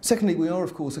 Secondly, we are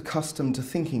of course accustomed to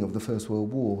thinking of the First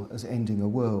World War as ending a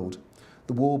world.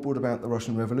 The war brought about the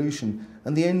Russian Revolution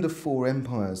and the end of four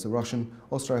empires, the Russian,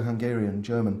 Austro-Hungarian,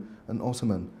 German and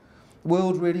Ottoman. The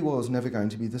world really was never going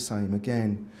to be the same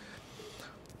again.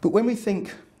 But when we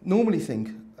normally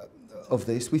think of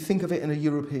this, we think of it in a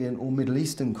European or Middle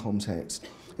Eastern context.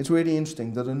 It's really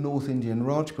interesting that a North Indian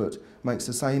Rajput makes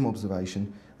the same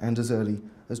observation, and as early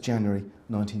as January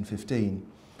 1915.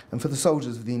 And for the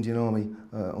soldiers of the Indian Army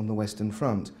on the Western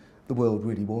Front, the world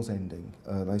really was ending.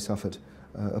 They suffered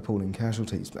appalling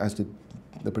casualties, as did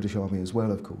the British Army as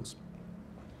well, of course.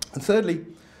 And thirdly,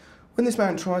 when this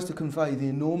man tries to convey the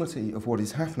enormity of what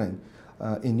is happening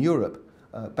in Europe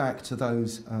back to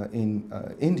those in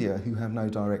India who have no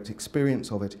direct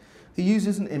experience of it, he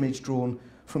uses an image drawn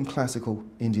from classical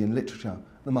Indian literature,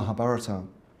 the Mahabharata. And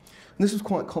this was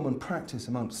quite common practice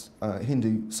amongst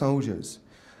Hindu soldiers.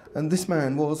 And this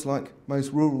man was, like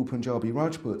most rural Punjabi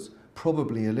Rajputs,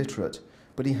 probably illiterate,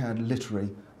 but he had literary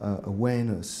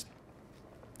awareness.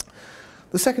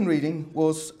 The second reading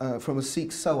was from a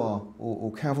Sikh sowar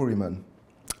or cavalryman,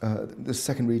 the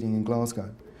second reading in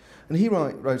Glasgow. And he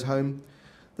wrote home,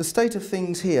 "The state of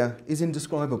things here is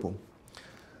indescribable.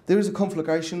 There is a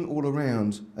conflagration all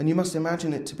around, and you must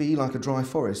imagine it to be like a dry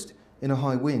forest in a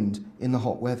high wind in the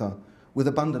hot weather, with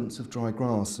abundance of dry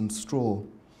grass and straw.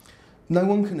 No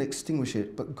one can extinguish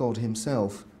it but God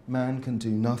himself. Man can do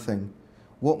nothing.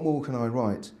 What more can I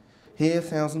write? Here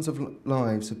thousands of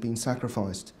lives have been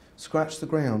sacrificed. Scratch the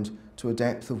ground to a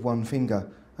depth of 1 finger,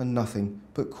 and nothing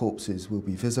but corpses will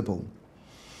be visible."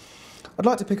 I'd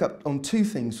like to pick up on two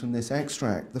things from this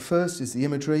extract. The first is the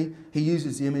imagery. He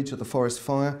uses the image of the forest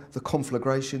fire, the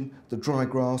conflagration, the dry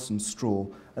grass and straw.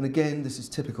 And again, this is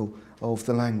typical of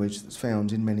the language that's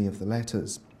found in many of the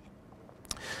letters.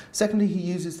 Secondly, he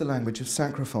uses the language of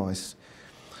sacrifice.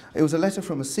 It was a letter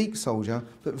from a Sikh soldier,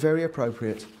 but very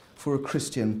appropriate for a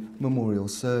Christian memorial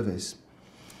service.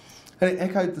 And it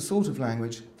echoed the sort of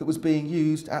language that was being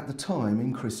used at the time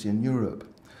in Christian Europe,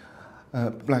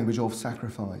 language of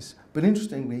sacrifice. But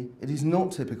interestingly, it is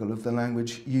not typical of the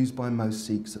language used by most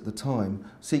Sikhs at the time.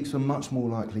 Sikhs were much more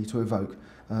likely to evoke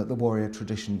the warrior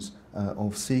traditions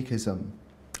of Sikhism,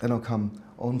 and I'll come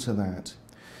on to that.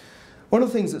 One of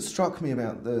the things that struck me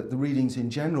about the readings in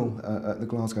general at the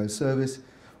Glasgow service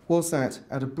was that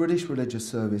at a British religious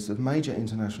service of major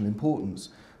international importance,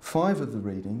 5 of the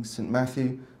readings, St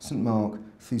Matthew, St Mark,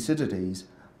 Thucydides,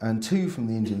 and 2 from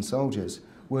the Indian soldiers,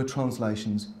 were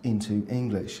translations into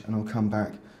English, and I'll come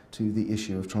back to the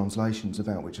issue of translations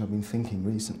about which I've been thinking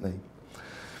recently.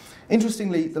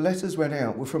 Interestingly, the letters read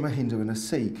out were from a Hindu and a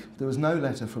Sikh. There was no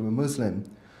letter from a Muslim.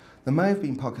 There may have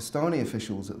been Pakistani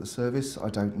officials at the service, I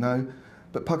don't know,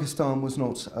 but Pakistan was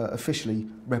not officially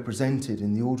represented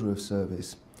in the order of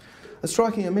service. A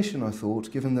striking omission, I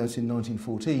thought, given that in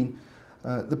 1914,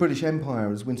 the British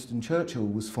Empire, as Winston Churchill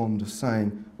was fond of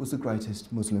saying, was the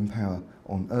greatest Muslim power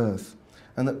on earth,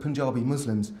 and that Punjabi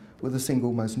Muslims were the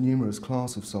single most numerous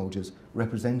class of soldiers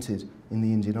represented in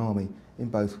the Indian Army in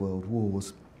both world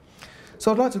wars.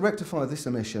 So I'd like to rectify this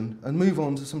omission and move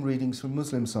on to some readings from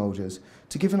Muslim soldiers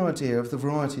to give an idea of the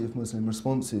variety of Muslim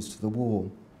responses to the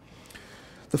war.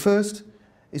 The first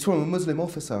is from a Muslim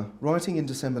officer writing in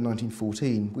December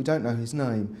 1914. We don't know his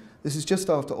name. This is just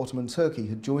after Ottoman Turkey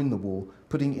had joined the war,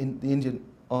 putting in the Indian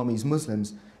Army's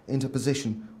Muslims into a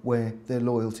position where their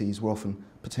loyalties were often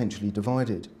potentially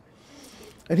divided.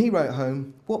 And he wrote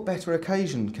home, "What better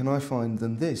occasion can I find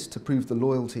than this to prove the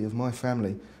loyalty of my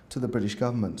family to the British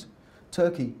government?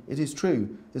 Turkey, it is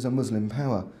true, is a Muslim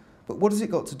power, but what has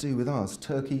it got to do with us?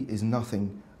 Turkey is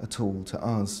nothing at all to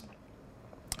us."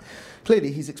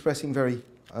 Clearly, he's expressing very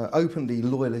openly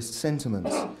loyalist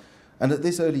sentiments, and at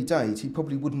this early date, he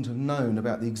probably wouldn't have known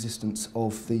about the existence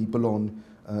of the Boulogne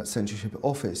censorship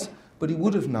office, but he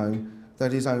would have known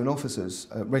that his own officers,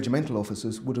 regimental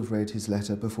officers, would have read his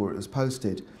letter before it was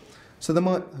posted. So there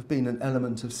might have been an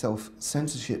element of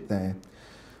self-censorship there.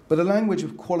 But a language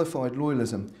of qualified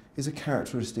loyalism is a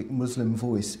characteristic Muslim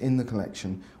voice in the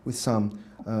collection, with some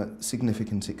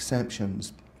significant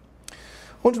exceptions.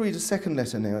 I want to read a second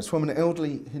letter now. It's from an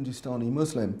elderly Hindustani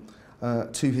Muslim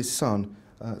to his son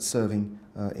serving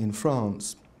in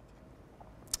France.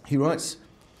 He writes,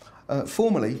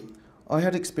 "Formerly, I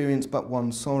had experienced but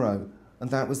one sorrow, and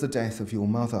that was the death of your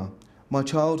mother. My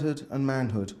childhood and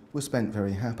manhood were spent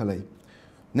very happily.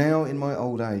 Now, in my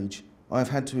old age, I have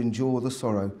had to endure the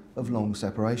sorrow of long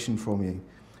separation from you,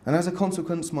 and as a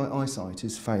consequence, my eyesight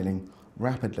is failing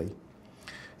rapidly.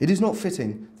 It is not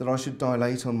fitting that I should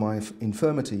dilate on my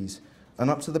infirmities, and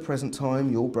up to the present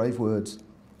time, your brave words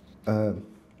of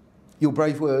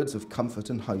comfort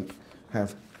and hope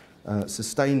have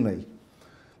sustained me.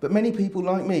 But many people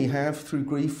like me have, through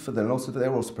grief for the loss of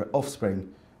their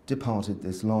offspring, departed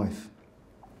this life.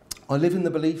 I live in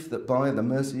the belief that by the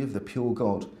mercy of the pure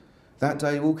God, that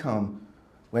day will come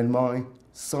when my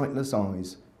sightless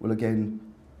eyes will again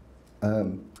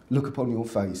look upon your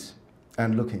face,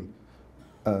 and looking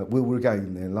will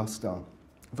regain their lustre. A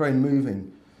very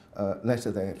moving letter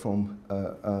there from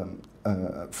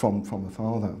a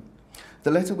father. The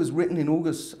letter was written in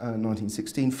August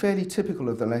 1916, fairly typical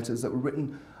of the letters that were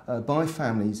written by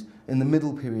families in the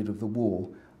middle period of the war,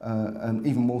 and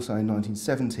even more so in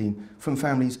 1917, from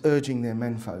families urging their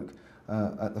menfolk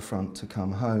at the front to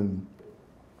come home.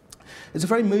 It's a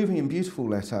very moving and beautiful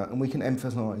letter, and we can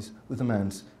empathise with the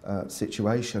man's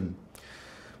situation.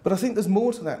 But I think there's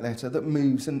more to that letter that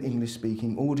moves an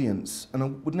English-speaking audience, and I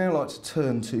would now like to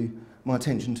turn my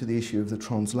attention to the issue of the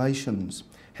translations.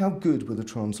 How good were the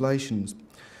translations?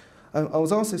 I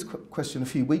was asked this question a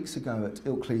few weeks ago at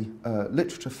Ilkley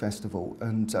Literature Festival,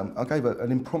 and I gave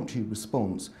an impromptu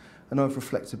response, and I've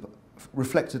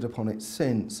reflected upon it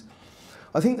since.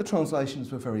 I think the translations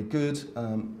were very good.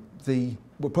 They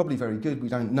were probably very good. We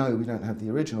don't know. We don't have the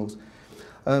originals.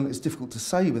 It's difficult to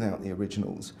say without the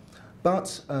originals.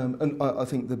 But and I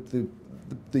think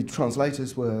the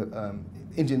translators were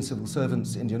Indian civil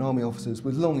servants, Indian army officers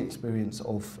with long experience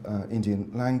of Indian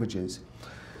languages.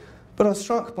 But I was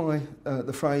struck by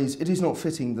the phrase, "It is not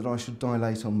fitting that I should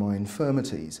dilate on my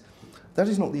infirmities." That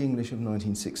is not the English of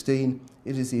 1916,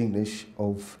 it is the English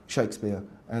of Shakespeare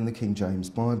and the King James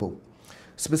Bible.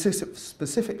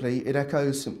 Specifically, it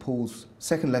echoes St Paul's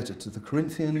second letter to the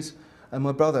Corinthians, and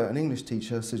my brother, an English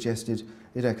teacher, suggested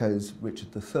it echoes Richard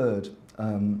III.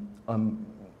 I'm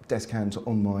descant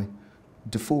on my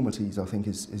deformities, I think,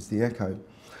 is the echo.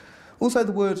 Also,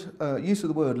 the word use of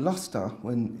the word lustre,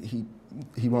 when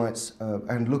he writes,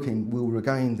 "and looking will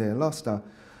regain their lustre,"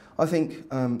 I think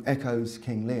echoes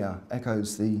King Lear,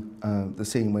 echoes the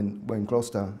scene when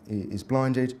Gloucester is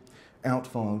blinded. "Out,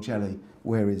 vile jelly,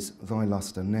 where is thy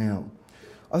lustre now?"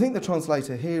 I think the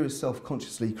translator here is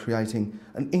self-consciously creating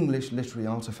an English literary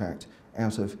artefact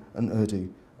out of an Urdu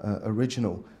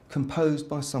original, composed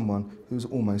by someone who is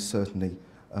almost certainly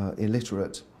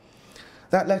illiterate.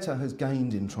 That letter has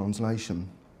gained in translation.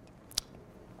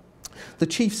 The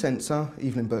chief censor,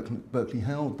 Evelyn Berkeley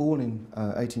Howell, born in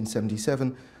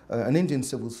 1877, an Indian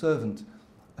civil servant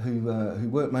who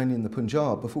worked mainly in the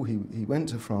Punjab before he went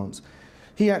to France,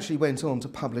 he actually went on to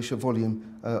publish a volume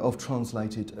of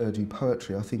translated Urdu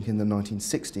poetry, I think in the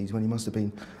 1960s, when he must have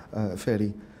been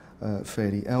fairly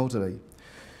elderly.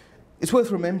 It's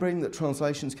worth remembering that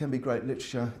translations can be great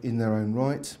literature in their own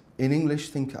right. In English,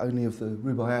 think only of the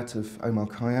Rubaiyat of Omar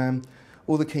Khayyam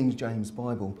or the King James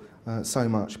Bible, so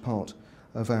much part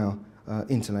of our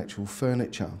intellectual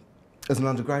furniture. As an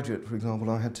undergraduate, for example,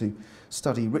 I had to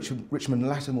study Richmond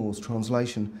Lattimore's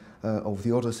translation of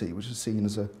the Odyssey, which is seen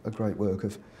as a great work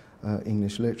of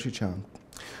English literature.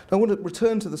 Now, I want to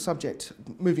return to the subject,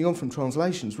 moving on from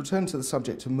translations, return to the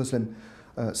subject of Muslim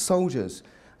soldiers,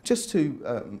 just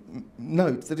to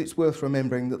note that it's worth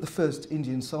remembering that the first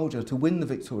Indian soldier to win the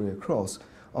Victoria Cross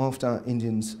after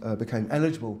Indians became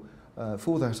eligible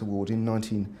for that award in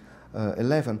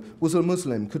 1911 was a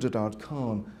Muslim, Khudadad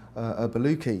Khan, a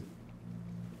Baluchi.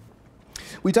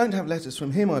 We don't have letters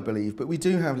from him, I believe, but we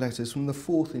do have letters from the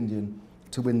fourth Indian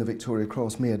to win the Victoria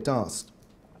Cross, Mir Dust.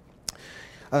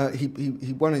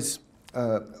 He won his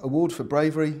award for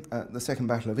bravery at the Second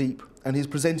Battle of Ypres, and he's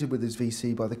presented with his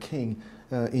VC by the King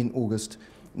in August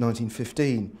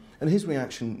 1915. And his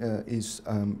reaction is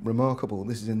remarkable.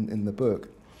 This is in the book.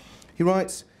 He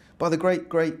writes, "By the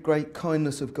great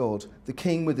kindness of God, the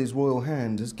King with his royal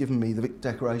hand has given me the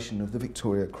decoration of the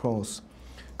Victoria Cross.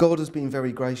 God has been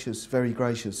very gracious, very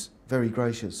gracious, very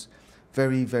gracious,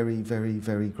 very, very, very,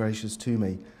 very gracious to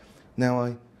me.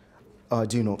 Now I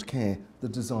do not care. The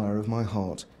desire of my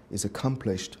heart is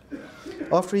accomplished."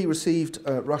 After he received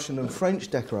Russian and French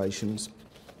decorations,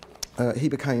 he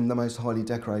became the most highly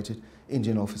decorated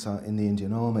Indian officer in the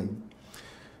Indian Army.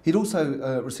 He'd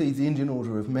also received the Indian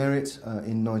Order of Merit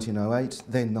in 1908,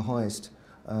 then the highest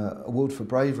award for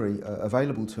bravery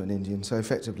available to an Indian, so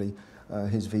effectively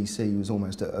his VC was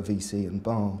almost a VC and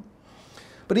bar.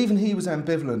 But even he was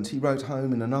ambivalent. He wrote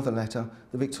home in another letter,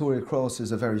 "The Victoria Cross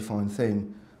is a very fine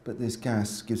thing, but this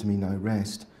gas gives me no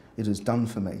rest. It has done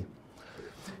for me."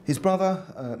 His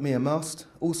brother, Mir Must,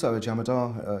 also a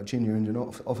Jamadar, junior Indian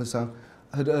officer,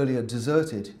 had earlier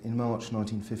deserted in March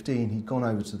 1915. He'd gone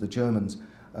over to the Germans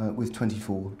with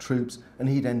 24 troops, and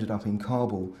he'd ended up in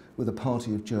Kabul with a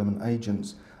party of German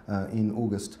agents in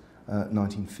August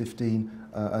 1915,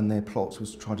 and their plot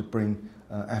was to try to bring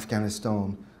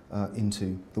Afghanistan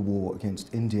into the war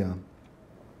against India.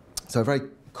 So very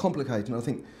complicated, and I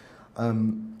think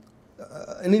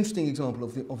an interesting example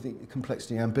of the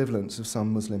complexity and ambivalence of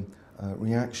some Muslim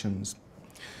reactions.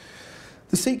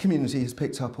 The Sikh community has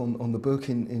picked up on the book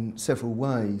in several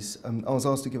ways. I was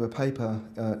asked to give a paper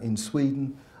in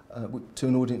Sweden to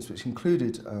an audience which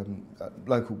included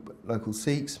local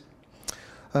Sikhs.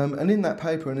 And in that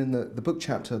paper and in the book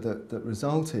chapter that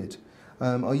resulted,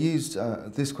 I used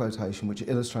this quotation which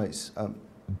illustrates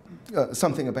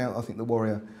something about, I think, the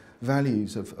warrior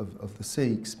values of the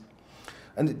Sikhs.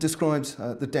 And it describes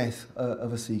the death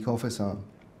of a Sikh officer.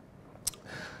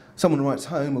 Someone writes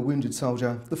home, a wounded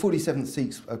soldier. The 47th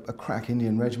Sikhs, a crack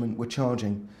Indian regiment, were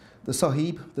charging. The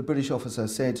Sahib, the British officer,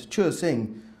 said, "Chur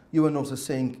Singh, you are not a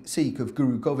Sikh of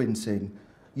Guru Gobind Singh,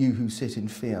 you who sit in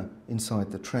fear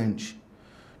inside the trench."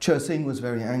 Chur Singh was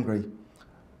very angry.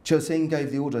 Chur Singh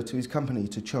gave the order to his company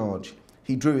to charge.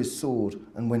 He drew his sword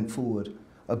and went forward.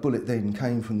 A bullet then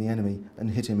came from the enemy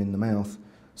and hit him in the mouth.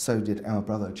 So did our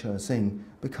brother Chur Singh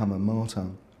become a martyr.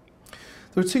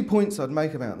 There are 2 points I'd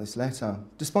make about this letter.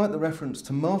 Despite the reference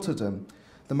to martyrdom,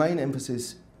 the main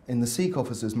emphasis in the Sikh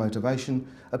officer's motivation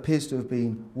appears to have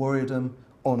been warriordom,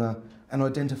 honour and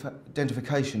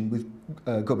identification with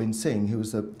Gobind Singh, who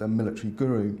was the military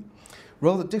guru.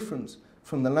 Rather different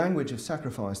from the language of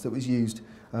sacrifice that was used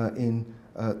in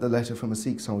the letter from a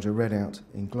Sikh soldier read out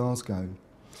in Glasgow.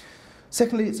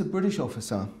 Secondly, it's a British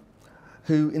officer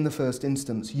who, in the first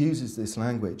instance, uses this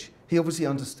language. He obviously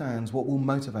understands what will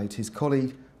motivate his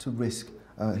colleague to risk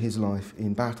his life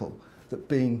in battle, that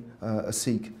being a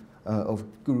Sikh of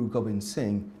Guru Gobind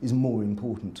Singh is more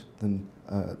important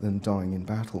than dying in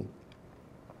battle.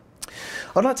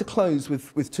 I'd like to close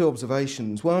with 2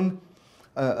 observations. One,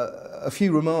 a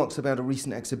few remarks about a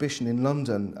recent exhibition in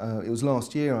London. It was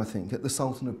last year, I think, at the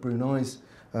Sultan of Brunei's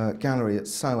gallery at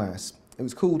SOAS. It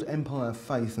was called Empire,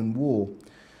 Faith and War.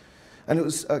 And it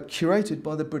was curated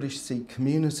by the British Sikh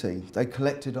community. They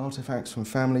collected artefacts from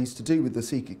families to do with the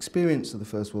Sikh experience of the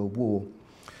First World War.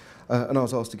 And I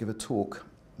was asked to give a talk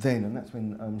then, and that's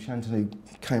when Shantanu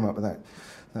came up with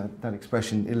that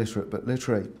expression, illiterate but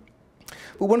literate.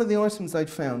 But one of the items they'd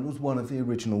found was one of the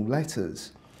original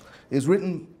letters. It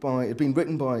had been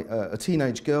written by a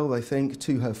teenage girl, they think,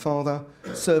 to her father,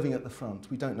 serving at the front.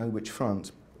 We don't know which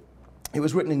front. It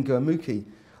was written in Gurmukhi,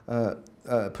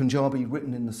 Punjabi,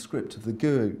 written in the script of the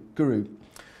Guru.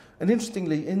 And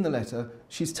interestingly, in the letter,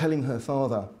 she was telling her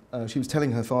father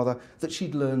that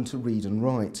she'd learned to read and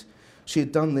write. She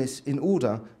had done this in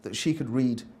order that she could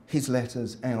read his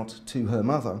letters out to her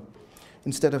mother,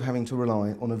 instead of having to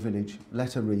rely on a village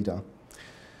letter reader.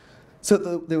 So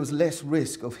that there was less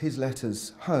risk of his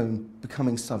letters home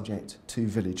becoming subject to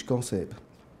village gossip.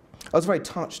 I was very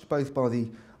touched both by the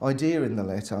idea in the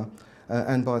letter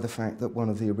and by the fact that one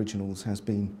of the originals has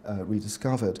been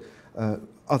rediscovered.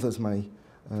 Others may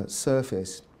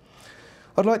surface.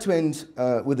 I'd like to end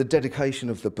with a dedication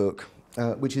of the book,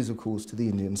 which is, of course, to the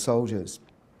Indian soldiers.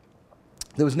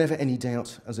 There was never any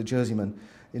doubt, as a Jerseyman,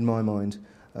 in my mind,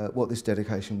 what this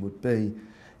dedication would be.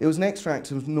 It was an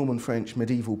extract of Norman French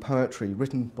medieval poetry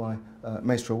written by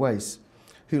Maistre Wace,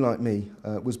 who, like me,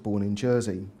 was born in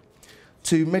Jersey.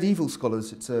 To medieval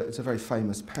scholars, it's a very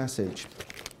famous passage,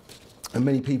 and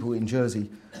many people in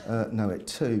Jersey know it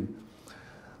too.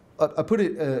 I put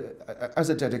it as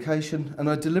a dedication, and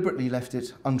I deliberately left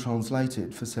it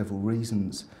untranslated for several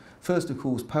reasons. First, of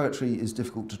course, poetry is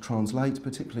difficult to translate,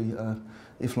 particularly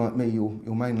if, like me,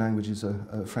 your main languages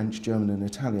are French, German and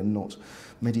Italian, not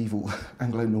medieval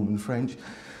Anglo-Norman French.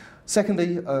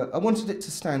 Secondly, I wanted it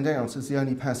to stand out as the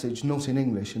only passage not in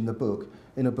English in the book,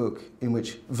 in a book in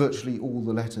which virtually all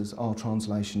the letters are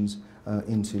translations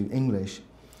into English.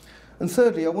 And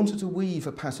thirdly, I wanted to weave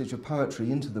a passage of poetry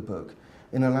into the book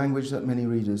in a language that many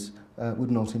readers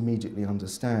would not immediately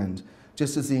understand,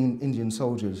 just as the Indian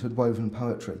soldiers had woven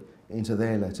poetry into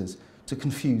their letters to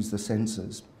confuse the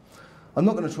censors. I'm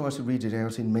not going to try to read it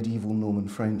out in medieval Norman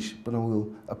French, but I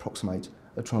will approximate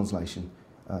a translation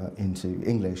into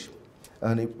English.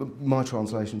 And my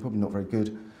translation, probably not very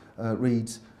good,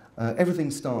 reads,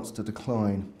 everything starts to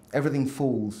decline, everything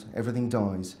falls, everything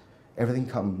dies, everything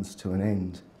comes to an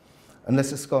end.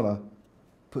 Unless a scholar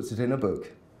puts it in a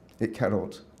book it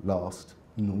cannot last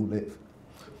nor live.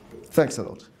 Thanks a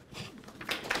lot.